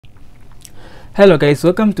Hello guys,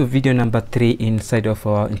 welcome to video number 3 inside of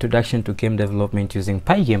our introduction to game development using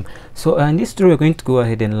Pygame. So in this tutorial we're going to go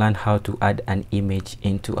ahead and learn how to add an image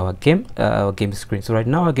into our game screen. So right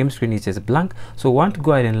now our game screen is just blank, so we want to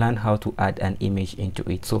go ahead and learn how to add an image into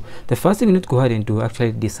it. So the first thing we need to go ahead and do,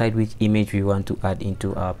 actually decide which image we want to add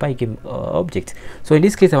into our Pygame object. So in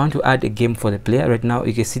this case I want to add a game for the player. Right now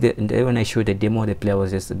you can see that when I showed the demo, the player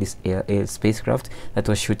was just this spacecraft that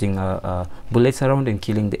was shooting bullets around and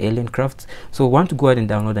killing the alien crafts. So want to go ahead and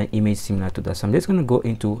download an image similar to that. So I'm just going to go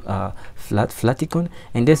into Flaticon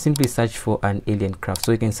and then simply search for an alien craft.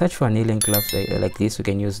 So you can search for an alien craft like this. You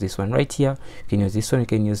can use this one right here, you can use this one, you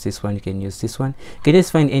can use this one, you can use this one. You can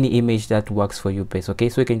just find any image that works for you best. Okay,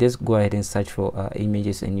 so you can just go ahead and search for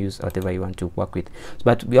images and use whatever you want to work with,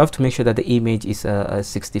 but we have to make sure that the image is a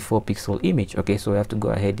 64 pixel image. Okay, so we have to go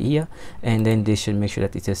ahead here and then they should make sure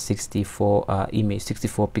that it's a 64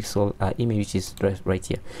 pixel image, which is right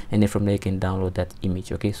here, and then from there you can download that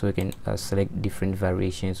image. Okay, so you can select different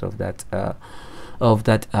variations of that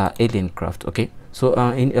alien craft. Okay, so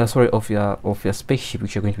of your spaceship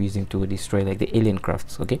which you're going to be using to destroy like the alien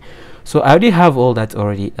crafts. Okay, so I already have all that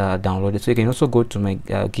already downloaded, so you can also go to my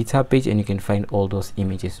GitHub page and you can find all those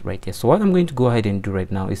images right here. So what I'm going to go ahead and do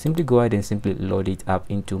right now is simply go ahead and simply load it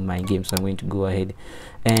up into my game. So I'm going to go ahead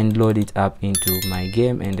and load it up into my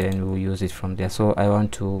game and then we'll use it from there. So I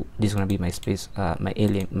want to, this is going to be my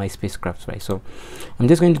my spacecraft, right? So I'm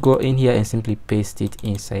just going to go in here and simply paste it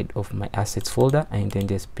inside of my assets folder and then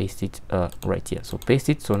just paste it right here. So paste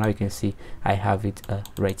it, so now you can see I have it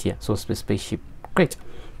right here. So spaceship, great.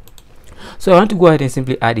 So I want to go ahead and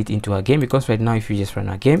simply add it into our game, because right now if you just run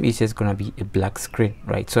our game it's just gonna be a black screen,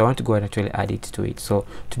 right? So I want to go ahead and actually add it to it. So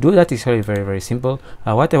to do that is really very simple.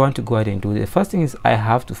 What I want to go ahead and do, the first thing is I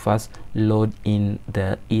have to first load in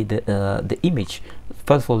the image.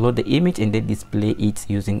 First of all, load the image and then display it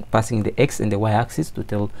using passing the X and the Y axis to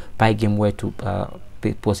tell Pygame where to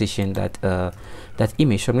position that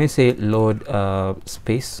image. So I'm going to say load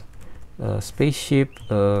spaceship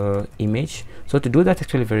image. So to do that,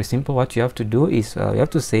 actually very simple. What you have to do is you have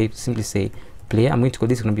to simply say player. I'm going to call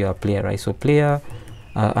this, going to be our player, right? So player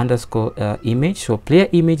underscore image. So player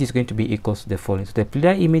image is going to be equals to the following. So the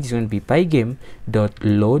player image is going to be pygame dot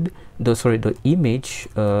load dot image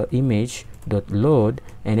dot load,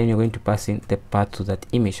 and then you're going to pass in the path to that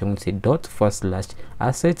image. So I'm going to say dot /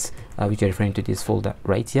 assets, which are referring to this folder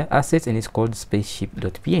right here, assets, and it's called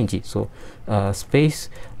spaceship.png. So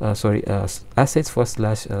assets /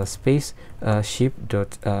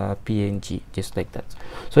 spaceship.png, just like that.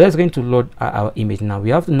 So that's going to load our image. Now we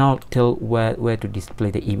have to now tell where to display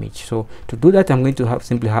the image. So to do that, I'm going to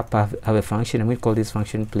simply have a function. I'm going to call this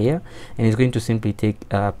function player, and it's going to simply take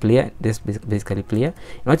player, this basically player,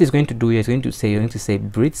 and what it's going to do is you're going to say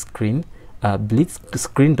bleed screen dot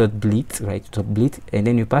bleed, right? So bleed, and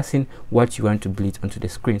then you pass in what you want to bleed onto the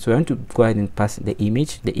screen. So you want to go ahead and pass the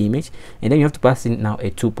image, and then you have to pass in now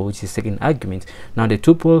a tuple, which is second argument. Now the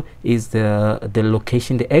tuple is the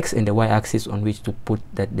location, the X and the Y axis on which to put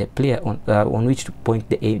the player on which to point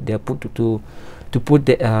the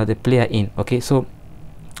player in. Okay, so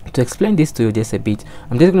to explain this to you just a bit,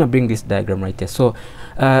 I'm just going to bring this diagram right there. So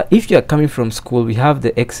if you are coming from school, we have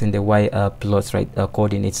the X and the Y plots, right?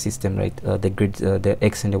 Coordinate system, right? The grid, the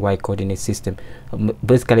X and the Y coordinate system.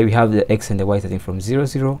 Basically we have the X and the Y starting from 0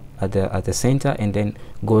 0 at the center, and then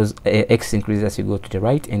goes X increases as you go to the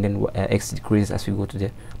right, and then X decreases as we go to the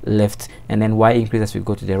left, and then Y increases as we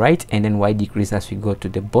go to the right, and then Y decreases as we go to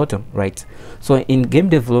the bottom, right? So in game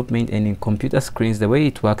development and in computer screens, the way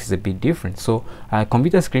it works is a bit different. So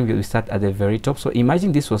computer screen, we start at the very top. So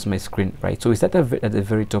imagine this was my screen, right? So we start at the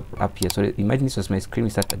very top up here. So imagine this was my screen, we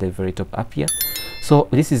start at the very top up here. So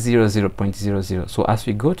this is 0.00. So as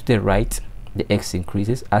we go to the right, the X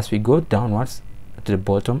increases. As we go downwards to the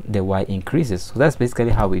bottom, the Y increases. So that's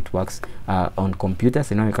basically how it works on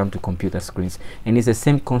computers, and now we come to computer screens, and it's the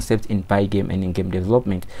same concept in Pygame and in game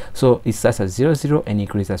development. So it starts at 0 0 and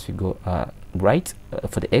increases as we go right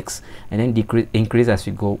for the X, and then increase as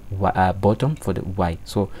we go bottom for the Y.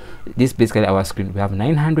 So this is basically our screen. We have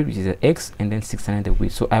 900, which is the X, and then 600 the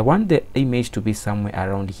width. So I want the image to be somewhere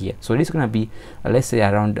around here. So this is going to be let's say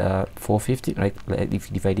around 450, right? If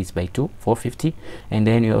you divide this by 2, 450, and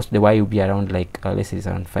then the Y will be around like let's say it's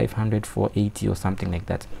around 500, 480 or something like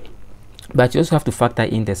that. But you also have to factor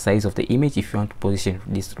in the size of the image if you want to position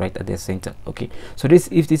this right at the center. Okay, so if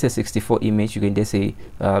this is a 64 image, you can just say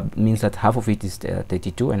means that half of it is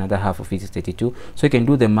 32, another half of it is 32. So you can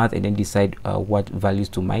do the math and then decide what values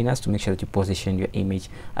to minus to make sure that you position your image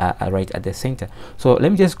right at the center. So let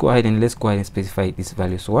me just go ahead and let's go ahead and specify this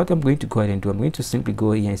value. So what I'm going to go ahead and do, I'm going to simply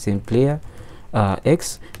go here and say player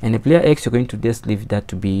x, and the player x, you're going to just leave that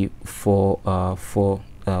to be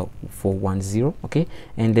 410, okay,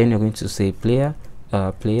 and then you're going to say player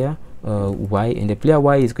y, and the player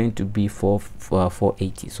y is going to be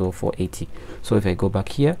 480, so 480. So if I go back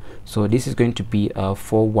here, so this is going to be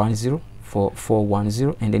 410,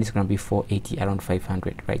 and then it's going to be 480, around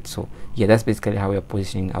 500, right? So yeah, that's basically how we are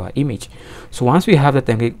positioning our image. So once we have that,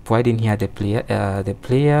 I'm going to provide in here the player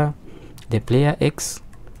x,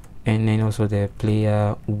 and then also the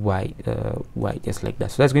player y, just like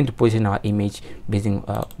that. So that's going to position our image basing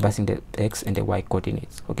the x and the y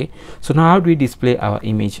coordinates. Okay, so now how do we display our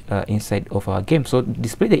image inside of our game? So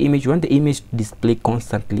display the image, you want the image display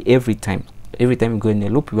constantly every time you go in a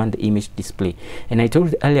loop. You want the image display, and I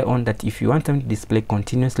told you earlier on that if you want them to display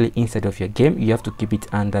continuously inside of your game, you have to keep it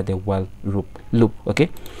under the while loop,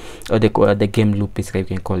 okay, or the game loop, basically you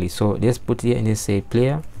can call it. So let's put here and let's say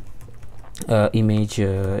player image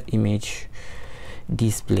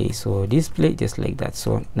display, so display, just like that.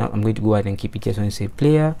 So now I'm going to go ahead and keep it here, so you say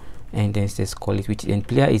player, and then just call it, which, and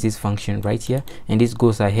player is this function right here, and this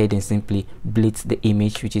goes ahead and simply blitz the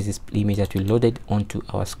image, which is this image that we loaded onto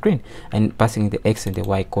our screen, and passing the x and the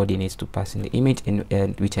y coordinates to pass in the image,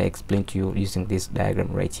 and which I explained to you using this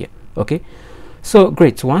diagram right here. Okay, so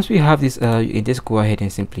great. So once we have this, you just go ahead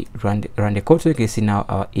and simply run the code. So you can see now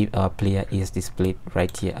our player is displayed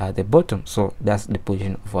right here at the bottom. So that's the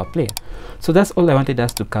position of our player. So that's all I wanted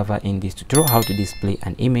us to cover in this tutorial, how to display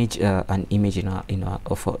an image in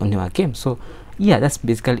our game. So yeah, that's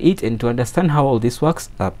basically it. And to understand how all this works,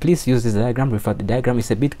 please use this diagram, refer to the diagram. It's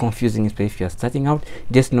a bit confusing, especially if you're starting out.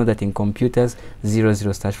 Just know that in computers, 0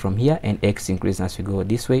 0 starts from here, and x increases as we go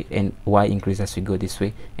this way, and y increases as we go this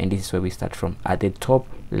way, and this is where we start from, at the top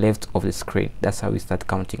left of the screen. That's how we start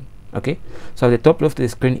counting. Okay, so at the top left of the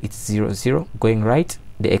screen, it's 0 0, going right,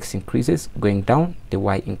 the x increases, going down, the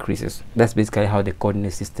y increases. That's basically how the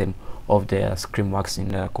coordinate system of the screen works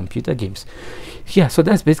in computer games. Yeah, so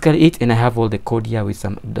that's basically it, and I have all the code here with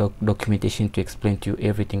some documentation to explain to you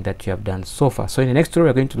everything that you have done so far. So in the next tutorial,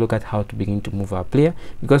 we're going to look at how to begin to move our player,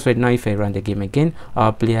 because right now if I run the game again,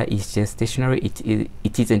 our player is just stationary,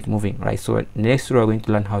 it isn't moving, right? So in the next tutorial, we're going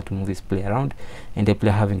to learn how to move this player around, and the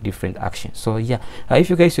player having different actions. So yeah, if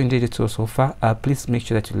you guys enjoyed it so far, please make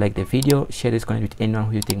sure that you like the video, share this content with anyone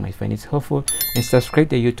who you think might find it helpful, and subscribe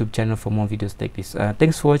to the YouTube channel for more videos like this.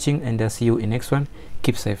 Thanks for watching, and I'll see you in the next one.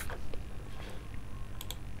 Keep safe.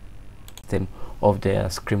 Of the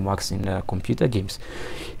screen works in computer games.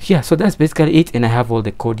 Yeah, so that's basically it, and I have all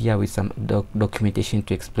the code here with some documentation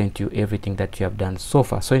to explain to you everything that you have done so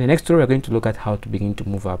far. So in the next tutorial, we're going to look at how to begin to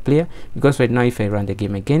move our player, because right now if I run the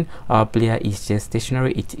game again, our player is just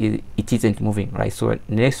stationary, it isn't moving, right? So in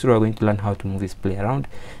the next tutorial, we're going to learn how to move this player around,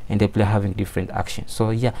 and the player having different actions. So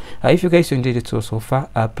yeah, if you guys enjoyed it so far,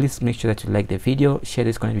 please make sure that you like the video, share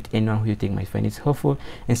this content with anyone who you think might find it helpful,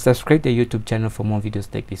 and subscribe to the YouTube channel for more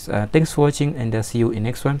videos like this. Thanks for watching, and I'll see you in the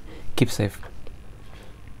next one. Keep safe.